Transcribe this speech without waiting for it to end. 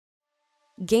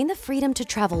Gain the freedom to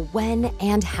travel when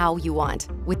and how you want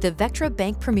with the Vectra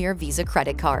Bank Premier Visa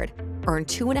Credit Card. Earn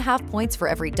 2.5 points for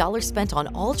every dollar spent on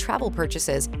all travel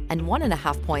purchases and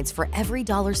 1.5 points for every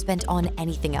dollar spent on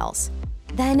anything else.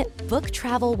 Then book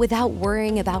travel without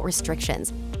worrying about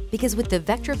restrictions, because with the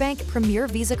Vectra Bank Premier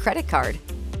Visa Credit Card,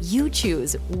 you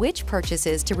choose which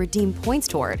purchases to redeem points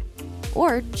toward,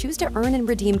 or choose to earn and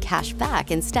redeem cash back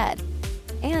instead.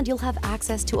 And you'll have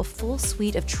access to a full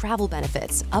suite of travel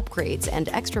benefits, upgrades, and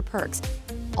extra perks,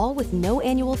 all with no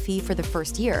annual fee for the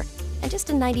first year and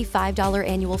just a $95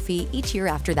 annual fee each year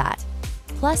after that.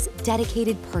 Plus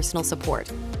dedicated personal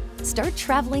support. Start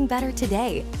traveling better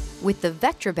today with the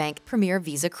Vectra Bank Premier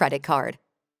Visa Credit Card.